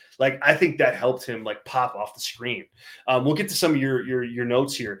artistically, like I think that helped him like pop off the screen. We'll get to some of your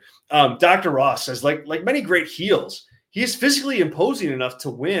notes here. Dr. Ross says, like many great heels, he is physically imposing enough to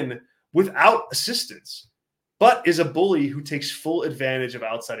win without assistance, but is a bully who takes full advantage of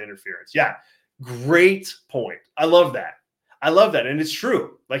outside interference. Yeah, great point. I love that. And it's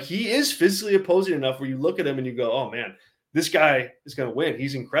true. Like he is physically opposing enough where you look at him and you go, oh man, this guy is going to win.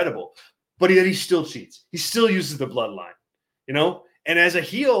 He's incredible. But yet he still cheats. He still uses the bloodline, you know? And as a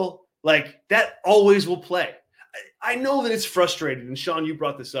heel, like that always will play. I know that it's frustrating. And Sean, you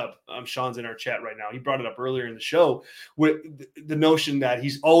brought this up. Sean's in our chat right now. He brought it up earlier in the show with the notion that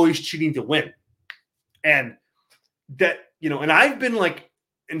he's always cheating to win. And that, you know, and I've been like,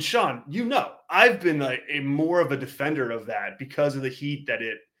 and Sean, you know, I've been like a more of a defender of that because of the heat that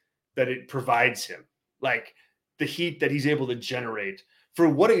it provides him. Like the heat that he's able to generate for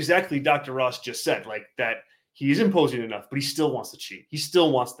what exactly Dr. Ross just said, like that he's imposing enough, but he still wants to cheat. He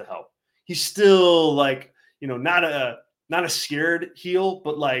still wants to help. He's still like, you know, not a scared heel,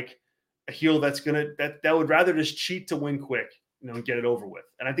 but like a heel that's that would rather just cheat to win quick, you know, and get it over with.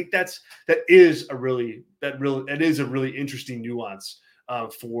 And I think that is a really interesting nuance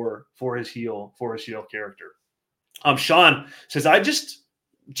for his heel character. Sean says, I just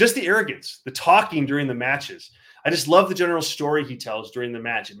the arrogance, the talking during the matches. I just love the general story he tells during the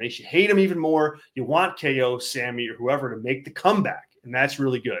match. It makes you hate him even more. You want KO, Sammy, or whoever to make the comeback, and that's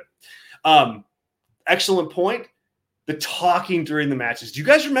really good. Excellent point. The talking during the matches. Do you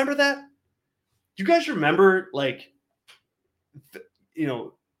guys remember that? Do you guys remember, like, you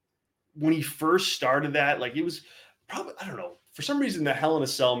know, when he first started that? Like, it was probably, I don't know, for some reason, the Hell in a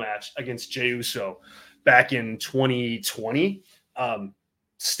Cell match against Jey Uso back in 2020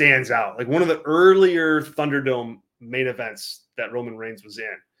 stands out. Like one of the earlier Thunderdome main events that Roman Reigns was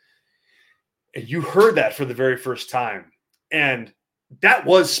in. And you heard that for the very first time. And that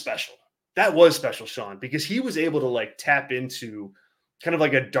was special. That was special, Sean, because he was able to like tap into kind of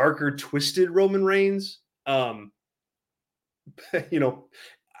like a darker, twisted Roman Reigns, you know,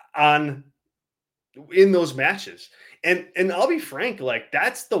 in those matches. And I'll be frank, like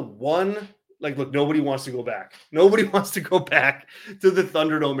that's the one, like, look, nobody wants to go back. Nobody wants to go back to the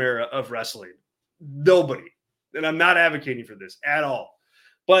Thunderdome era of wrestling. Nobody. And I'm not advocating for this at all.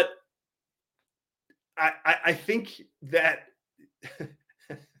 But I think that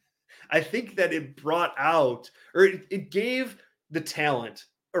I think that it brought out, or it gave the talent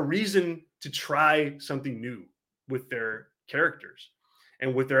a reason to try something new with their characters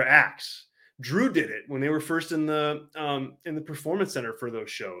and with their acts. Drew did it when they were first in the Performance Center for those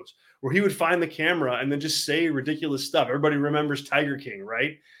shows, where he would find the camera and then just say ridiculous stuff. Everybody remembers Tiger King,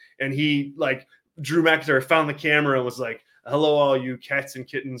 right? And he, like, Drew McIntyre found the camera and was like, "Hello, all you cats and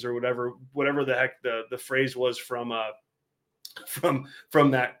kittens," or whatever the heck the phrase was from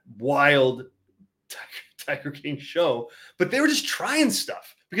that wild Tiger King show. But they were just trying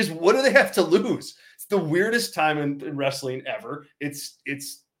stuff because what do they have to lose? It's the weirdest time in wrestling ever. It's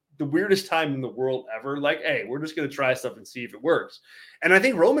the weirdest time in the world ever. Like, hey, we're just going to try stuff and see if it works. And I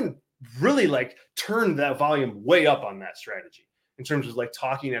think Roman really like turned that volume way up on that strategy in terms of like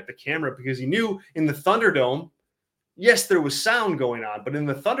talking at the camera, because he knew in the Thunderdome, yes, there was sound going on, but in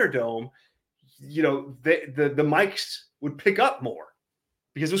the Thunderdome, you know, the mics would pick up more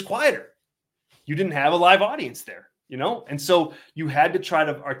because it was quieter. You didn't have a live audience there, you know? And so you had to try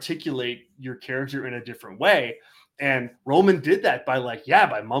to articulate your character in a different way. And Roman did that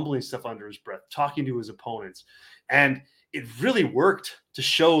by mumbling stuff under his breath, talking to his opponents. And it really worked to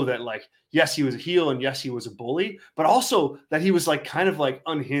show that, like, yes, he was a heel and yes, he was a bully, but also that he was like kind of like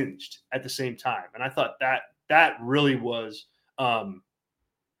unhinged at the same time. And I thought that really was, you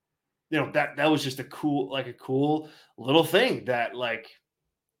know, that was just a cool little thing that like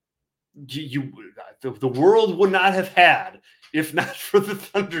the world would not have had if not for the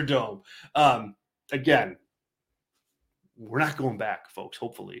Thunderdome. Again, we're not going back, folks,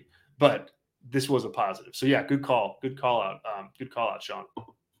 hopefully, but this was a positive. So yeah, good call out, Sean.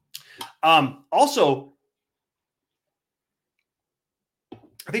 Also,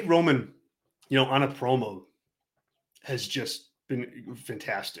 I think Roman, you know, on a promo has just been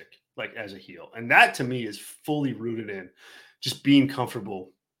fantastic, like as a heel. And that to me is fully rooted in just being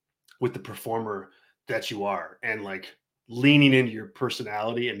comfortable with the performer that you are and like leaning into your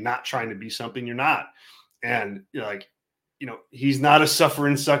personality and not trying to be something you're not. And like, you know, he's not a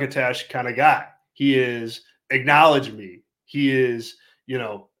suffering succotash kind of guy. He is acknowledge me. He is, you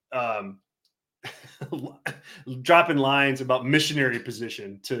know, dropping lines about missionary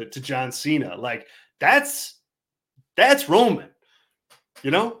position to John Cena. Like that's Roman.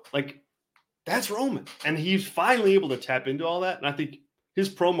 Like that's Roman. And he's finally able to tap into all that. And I think his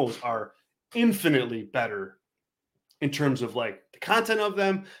promos are infinitely better in terms of like the content of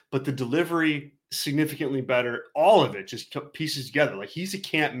them, but the delivery significantly better. All of it just pieces together. Like he's a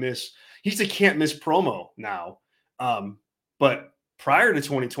can't miss promo now. But prior to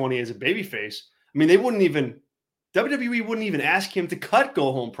 2020 as a babyface, I mean, WWE wouldn't even ask him to cut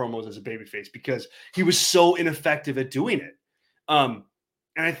go home promos as a babyface because he was so ineffective at doing it. And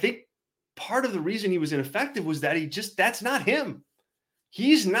I think part of the reason he was ineffective was that that's not him.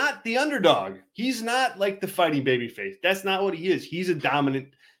 He's not the underdog. He's not like the fighting babyface. That's not what he is. He's a dominant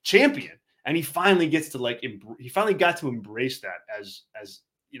champion. And he finally gets to he finally got to embrace that as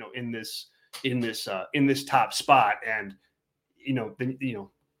in this top spot. And,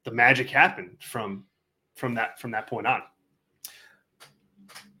 the magic happened from that point on.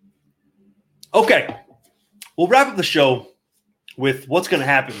 Okay. We'll wrap up the show with what's going to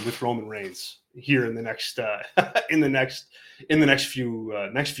happen with Roman Reigns here in the next next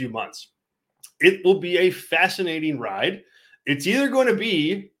few months. It will be a fascinating ride. It's either going to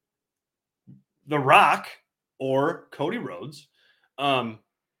be The Rock or Cody Rhodes.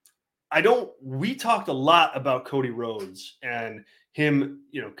 We talked a lot about Cody Rhodes and him,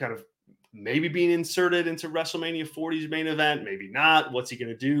 kind of maybe being inserted into WrestleMania 40's main event, maybe not. What's he going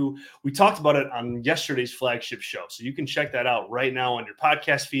to do? We talked about it on yesterday's flagship show. So you can check that out right now on your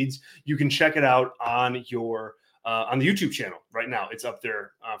podcast feeds. You can check it out on on the YouTube channel right now. It's up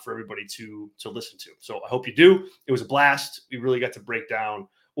there for everybody to listen to. So I hope you do. It was a blast. We really got to break down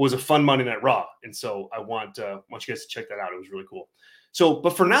what was a fun Monday Night Raw. And so I want you guys to check that out. It was really cool. So,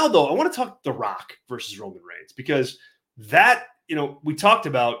 but for now though, I want to talk The Rock versus Roman Reigns, because that, we talked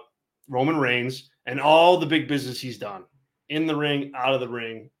about Roman Reigns and all the big business he's done in the ring, out of the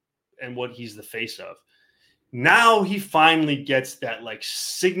ring, and what he's the face of. Now he finally gets that like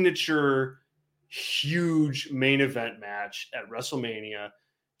signature huge main event match at WrestleMania,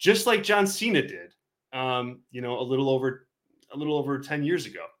 just like John Cena did, a little over 10 years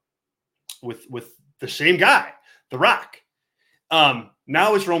ago with the same guy, The Rock.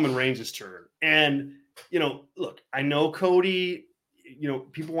 Now it's Roman Reigns' turn. And, look, I know Cody,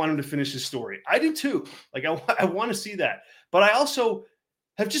 people want him to finish his story. I do too. Like, I want to see that. But I also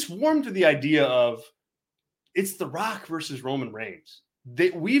have just warmed to the idea of it's The Rock versus Roman Reigns.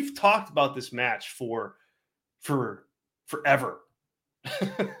 We've talked about this match for forever.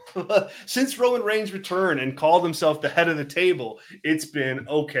 Since Roman Reigns returned and called himself the head of the table, it's been,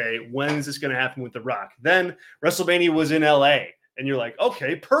 okay, when is this going to happen with The Rock? Then WrestleMania was in LA, and you're like,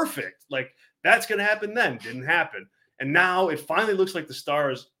 okay, perfect. Like, that's going to happen then. Didn't happen. And now it finally looks like the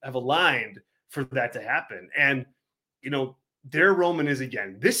stars have aligned for that to happen. And, there Roman is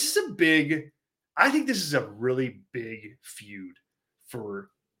again. I think this is a really big feud for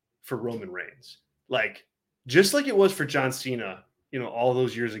Roman Reigns. Like, just like it was for John Cena, all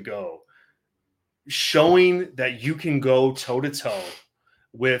those years ago, showing that you can go toe to toe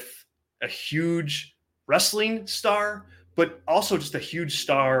with a huge wrestling star, but also just a huge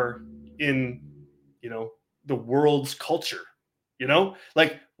star in, the world's culture,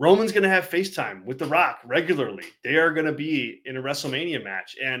 like Roman's going to have FaceTime with The Rock regularly. They are going to be in a WrestleMania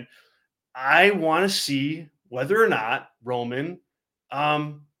match. And I want to see whether or not Roman,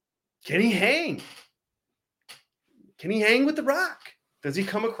 can he hang? Can he hang with The Rock? Does he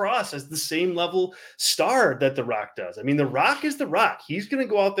come across as the same level star that The Rock does? I mean, The Rock is The Rock. He's going to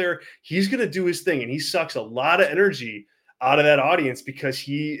go out there. He's going to do his thing. And he sucks a lot of energy out of that audience because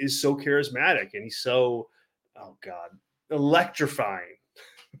he is so charismatic and he's so, electrifying,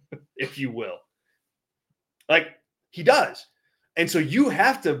 if you will. Like, he does. And so you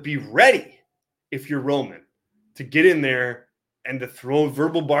have to be ready, if you're Roman, to get in there and to throw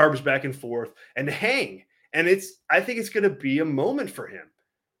verbal barbs back and forth and to hang. And I think it's going to be a moment for him.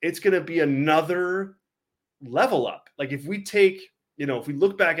 It's going to be another level up. Like, if we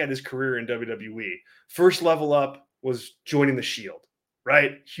look back at his career in WWE, first level up was joining the Shield,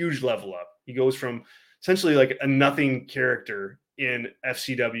 right? Huge level up. He goes from essentially like a nothing character in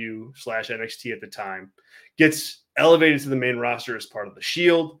FCW/NXT at the time, gets elevated to the main roster as part of the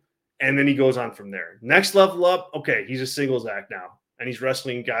Shield, and then he goes on from there. Next level up, okay, he's a singles act now, and he's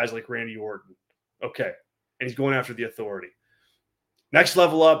wrestling guys like Randy Orton. Okay, and he's going after the Authority. Next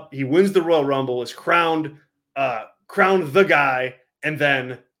level up, he wins the Royal Rumble, is crowned the guy, and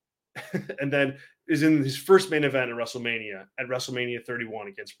then is in his first main event at WrestleMania 31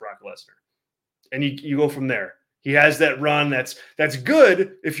 against Brock Lesnar. And you go from there. He has that run that's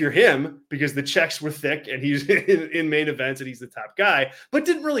good if you're him, because the checks were thick and he's in main events and he's the top guy, but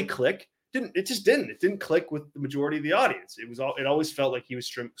didn't really click. It didn't click with the majority of the audience. It always felt like he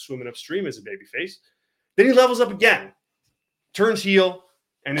was swimming upstream as a babyface. Then he levels up again, turns heel,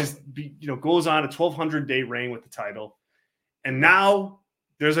 and goes on a 1,200-day reign with the title. And now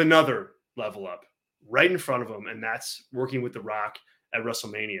there's another level up right in front of him, and that's working with The Rock at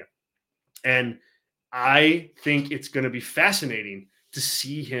WrestleMania. And I think it's going to be fascinating to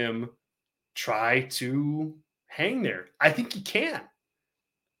see him try to hang there. I think he can.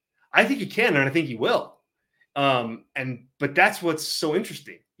 And I think he will. But that's what's so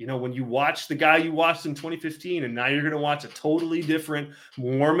interesting. When you watch the guy you watched in 2015, and now you're going to watch a totally different,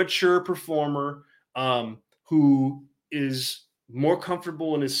 more mature performer who is more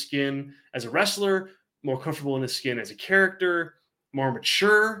comfortable in his skin as a wrestler, more comfortable in his skin as a character, more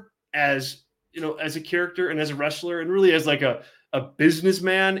mature as a character and as a wrestler, and really as like a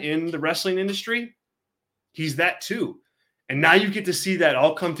businessman in the wrestling industry. He's that too. And now you get to see that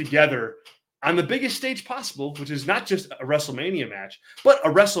all come together on the biggest stage possible, which is not just a WrestleMania match, but a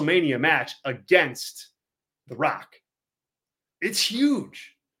WrestleMania match against The Rock. It's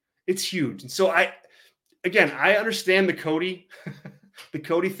huge. It's huge. And so I understand the Cody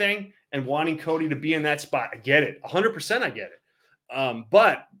thing and wanting Cody to be in that spot. I get it. 100% I get it.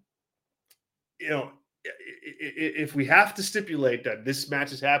 But if we have to stipulate that this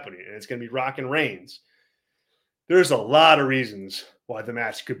match is happening and it's going to be Rock and Reigns, there's a lot of reasons why the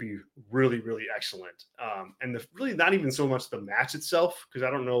match could be really, really excellent. And really not even so much the match itself, because I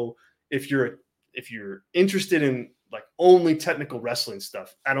don't know if you're interested in like only technical wrestling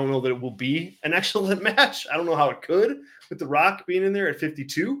stuff. I don't know that it will be an excellent match. I don't know how it could with The Rock being in there at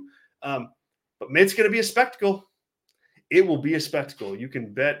 52. But it's going to be a spectacle. It will be a spectacle. You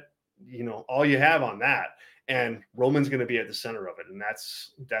can bet, all you have on that. And Roman's going to be at the center of it. And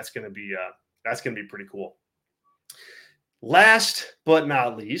that's going to be pretty cool. Last but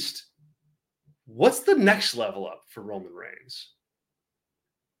not least, what's the next level up for Roman Reigns?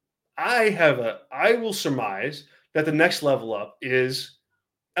 I will surmise that the next level up is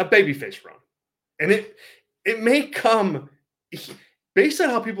a babyface run. And it may come based on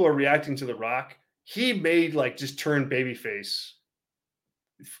how people are reacting to The Rock. He may just turn babyface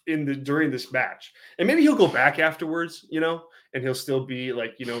during this match, and maybe he'll go back afterwards, and he'll still be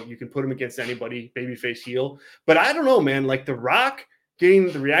you can put him against anybody, babyface, heel. But I don't know, man. The Rock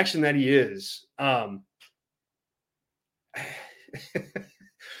getting the reaction that he is,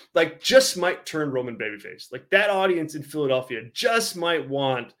 just might turn Roman babyface. That audience in Philadelphia just might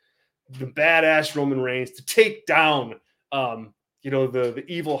want the badass Roman Reigns to take down, the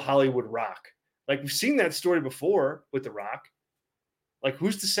evil Hollywood Rock. We've seen that story before with The Rock.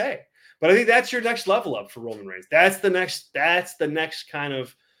 Who's to say? But I think that's your next level up for Roman Reigns. That's the next kind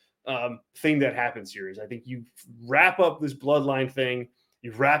of thing that happens here. Is I think you wrap up this bloodline thing.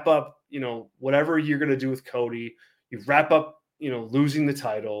 You wrap up, whatever you're going to do with Cody. You wrap up, losing the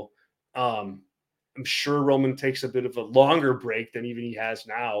title. I'm sure Roman takes a bit of a longer break than even he has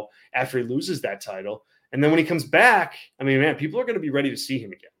now after he loses that title. And then when he comes back, I mean, man, people are going to be ready to see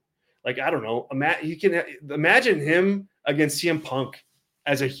him again. I don't know. You can imagine him against CM Punk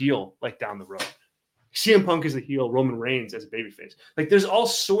as a heel, down the road. CM Punk as a heel, Roman Reigns as a babyface. There's all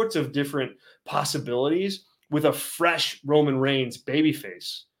sorts of different possibilities with a fresh Roman Reigns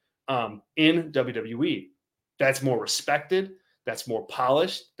babyface in WWE. That's more respected. That's more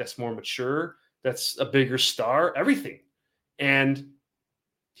polished. That's more mature. That's a bigger star. Everything. And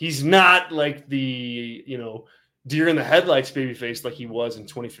he's not like the, deer in the headlights babyface like he was in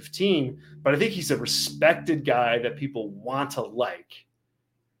 2015, but I think he's a respected guy that people want to like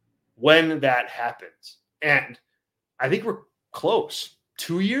when that happens. And I think we're close.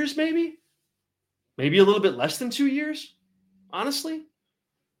 2 years, maybe a little bit less than 2 years, honestly.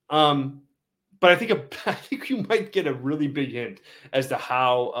 But I think you might get a really big hint as to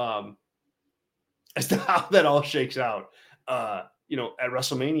how that all shakes out, at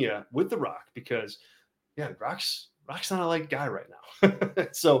WrestleMania with The Rock, because Rock's not a light guy right now.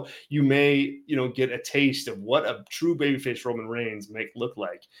 So you may, get a taste of what a true babyface Roman Reigns might look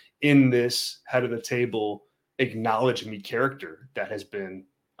like in this head of the table, acknowledge me character that has been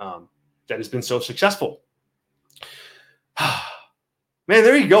so successful. Man,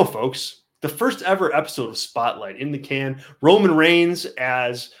 there you go, folks. The first ever episode of Spotlight in the can. Roman Reigns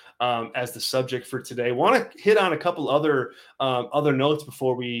as the subject for today. Want to hit on a couple other notes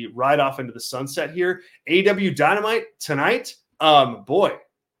before we ride off into the sunset here. AEW Dynamite tonight. Boy,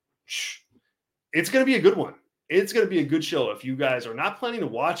 it's going to be a good one. It's going to be a good show. If you guys are not planning to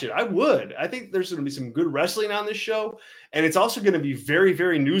watch it, I would. I think there's going to be some good wrestling on this show, and it's also going to be very,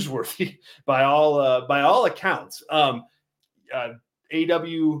 very newsworthy by all accounts.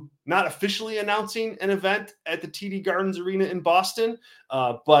 AEW not officially announcing an event at the TD Gardens Arena in Boston,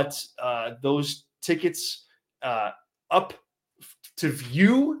 but those tickets up to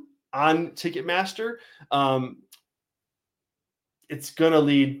view on Ticketmaster. It's going to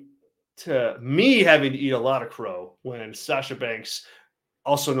lead to me having to eat a lot of crow when Sasha Banks,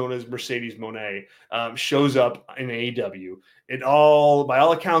 also known as Mercedes Moné, shows up in AEW. By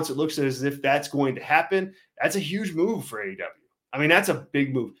all accounts, it looks as if that's going to happen. That's a huge move for AEW. I mean, that's a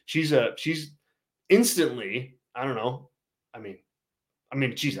big move. She's instantly, I don't know. I mean,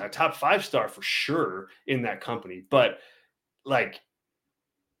 she's a top 5-star for sure in that company, but like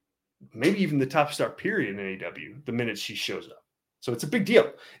maybe even the top star period in AEW the minute she shows up. So it's a big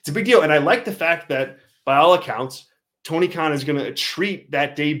deal. It's a big deal. And I like the fact that by all accounts, Tony Khan is going to treat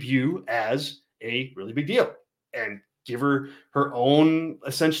that debut as a really big deal and give her her own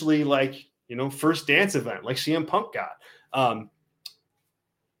essentially first dance event like CM Punk got.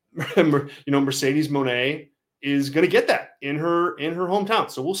 Mercedes Moné is going to get that in her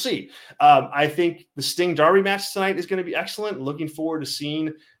hometown. So we'll see. I think the Sting Darby match tonight is going to be excellent. Looking forward to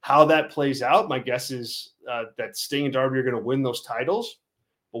seeing how that plays out. My guess is that Sting and Darby are going to win those titles,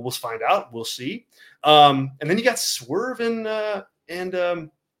 but we'll find out. We'll see. And then you got Swerve and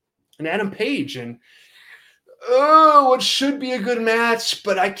Adam Page, and what should be a good match,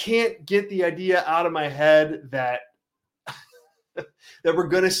 but I can't get the idea out of my head that we're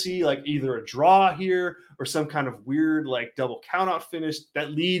going to see like either a draw here or some kind of weird like double countout finish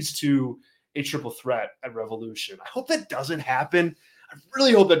that leads to a triple threat at Revolution. I hope that doesn't happen. I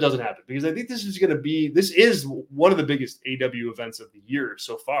really hope that doesn't happen because I think this is one of the biggest AEW events of the year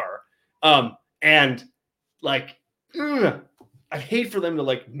so far. And like, I hate for them to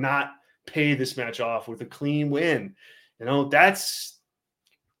like not pay this match off with a clean win.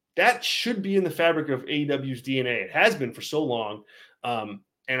 That should be in the fabric of AEW's DNA. It has been for so long.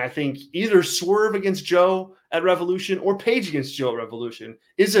 And I think either Swerve against Joe at Revolution or Page against Joe at Revolution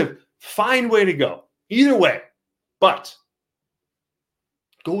is a fine way to go. Either way. But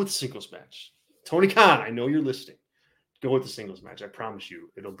go with the singles match. Tony Khan, I know you're listening. Go with the singles match. I promise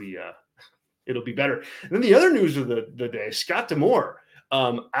you it'll be better. And then the other news of the day, Scott D'Amore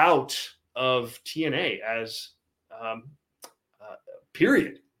out of TNA as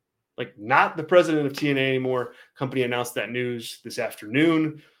period. Like not the president of TNA anymore. Company announced that news this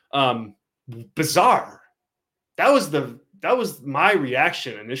afternoon. Bizarre. That was my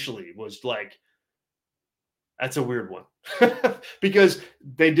reaction initially, was like, that's a weird one. Because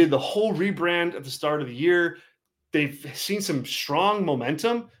they did the whole rebrand at the start of the year. They've seen some strong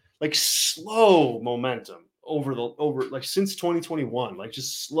momentum, like slow momentum over since 2021, like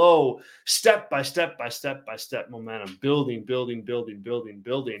just slow step by step momentum, building.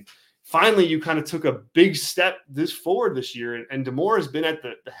 Finally, you kind of took a big step forward this year, and D'Amore has been at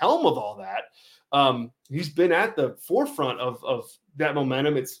the helm of all that. He's been at the forefront of that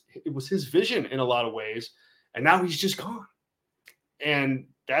momentum. It was his vision in a lot of ways, and now he's just gone. And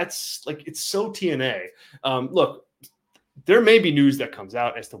that's like, it's so TNA. Look, there may be news that comes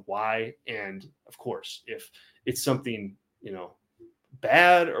out as to why, and of course, if it's something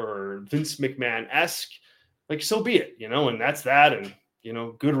bad or Vince McMahon-esque, like so be it, and that's that, and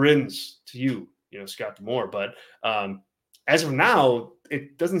good riddance to you, Scott D'Amore. But as of now,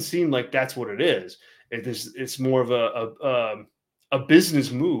 it doesn't seem like that's what it is. It's more of a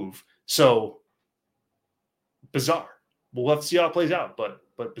business move. So bizarre. We'll have to see how it plays out, but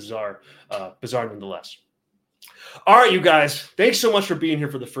bizarre nonetheless. All right, you guys, thanks so much for being here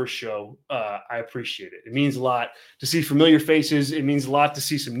for the first show. I appreciate it. It means a lot to see familiar faces. It means a lot to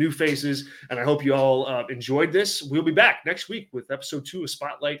see some new faces, and I hope you all enjoyed this. We'll be back next week with episode 2 of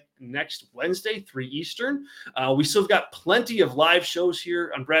Spotlight next Wednesday, 3 Eastern. We still got plenty of live shows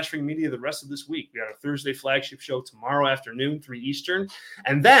here on Brass Ring Media the rest of this week. We got our Thursday flagship show tomorrow afternoon, 3 Eastern.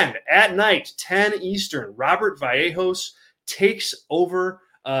 And then at night, 10 Eastern, Robert Vallejos takes over,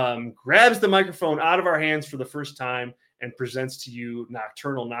 grabs the microphone out of our hands for the first time and presents to you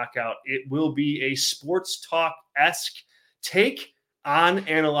Nocturnal Knockout. It will be a sports talk-esque take on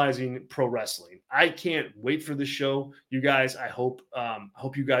analyzing pro wrestling. I can't wait for this show, you guys. I hope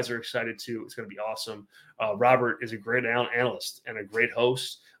you guys are excited too. It's going to be awesome. Robert is a great analyst and a great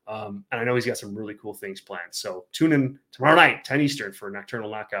host. And I know he's got some really cool things planned. So tune in tomorrow night, 10 Eastern, for Nocturnal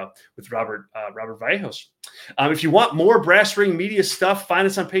Knockout with Robert Vallejos. If you want more Brass Ring Media stuff, find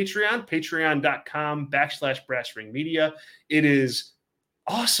us on Patreon, patreon.com/Brass Ring Media. It is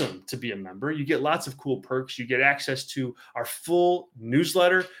awesome to be a member. You get lots of cool perks. You get access to our full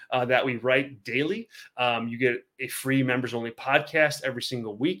newsletter that we write daily. You get a free members only podcast every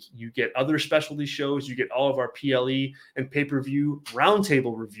single week. You get other specialty shows. You get all of our PLE and pay-per-view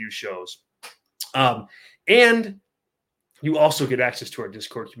roundtable review shows. And you also get access to our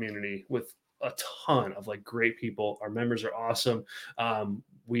Discord community with a ton of like great people. Our members are awesome.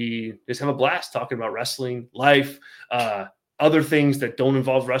 We just have a blast talking about wrestling, life, other things that don't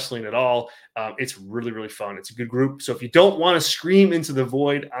involve wrestling at all. It's really, really fun. It's a good group. So if you don't want to scream into the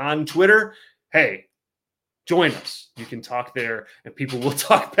void on Twitter, hey, join us. You can talk there and people will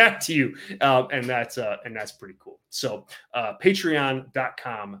talk back to you. And that's pretty cool. So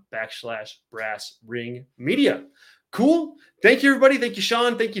patreon.com/BrassRingMedia. Cool. Thank you, everybody. Thank you,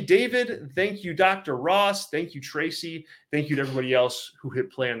 Sean. Thank you, David. Thank you, Dr. Ross. Thank you, Tracy. Thank you to everybody else who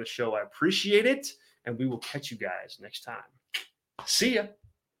hit play on the show. I appreciate it. And we will catch you guys next time. See ya.